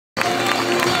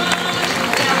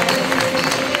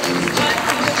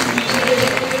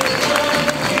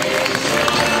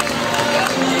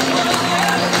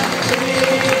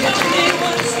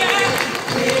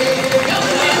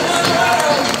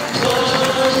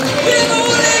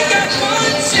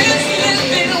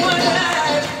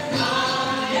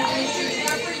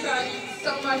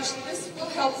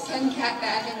sell 10 cat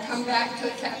bag and come back to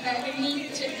the cat bag and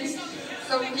eat chickens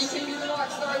so he can be the rock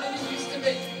star that he used to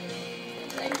be.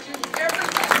 Thank you,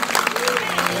 everybody.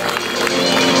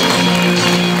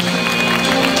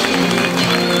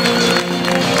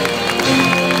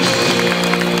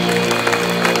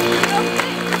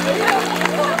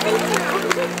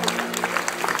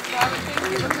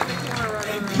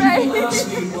 People ask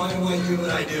me, why do I do what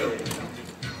I do?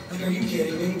 Like, are you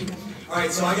kidding me? All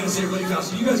right, so I gotta say it really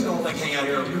fast. So you guys can all like hang out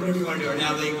here, or do whatever you want to do. Or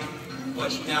Natalie,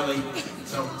 Natalie,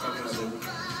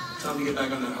 tell me to get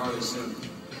back on that Harley soon.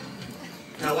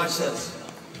 Now watch this,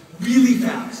 really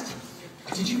fast.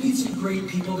 Did you meet some great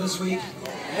people this week?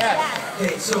 Yes.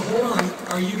 Okay, so hold on.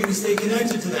 Are you gonna stay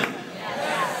connected to them?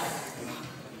 Yes.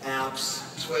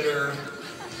 Apps, Twitter,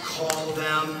 call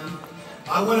them.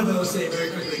 I want to say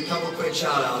very quickly, a couple quick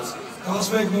shout outs.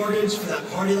 Prospect Mortgage for that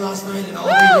party last night and all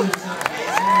they did was amazing.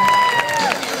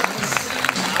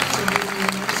 Absolutely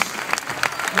nice.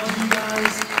 Love you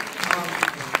guys.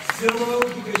 Zillow,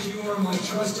 because you are my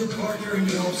trusted partner and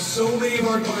you help so many of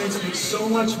our clients make so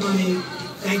much money.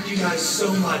 Thank you guys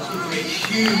so much. Give them a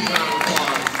huge round of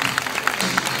applause.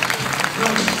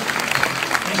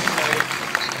 Thank you, guys.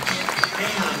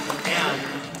 And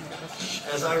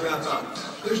as I wrap up,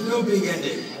 there's no big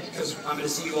ending, because I'm going to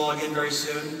see you all again very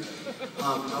soon.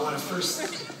 I want to first,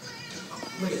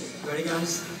 look at it, ready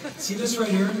guys? See this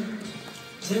right here?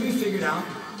 Has anybody figured out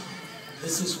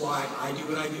this is why I do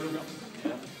what I do?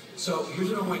 So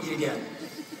here's what I want you to get.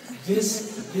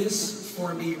 This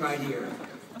for me right here.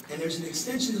 And there's an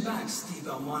extension in the back. Steve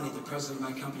Belmonte, the president of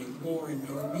my company, Lauren,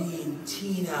 Noreen,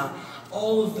 Tina,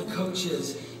 all of the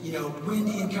coaches, you know,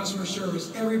 Wendy in customer service,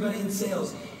 everybody in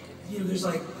sales. You know, there's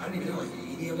like, I don't even know, like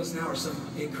 80 of us now or some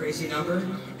big crazy number.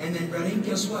 And then ready,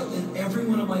 guess what? Then every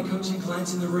one of my coaching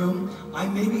clients in the room,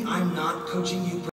 I'm not coaching you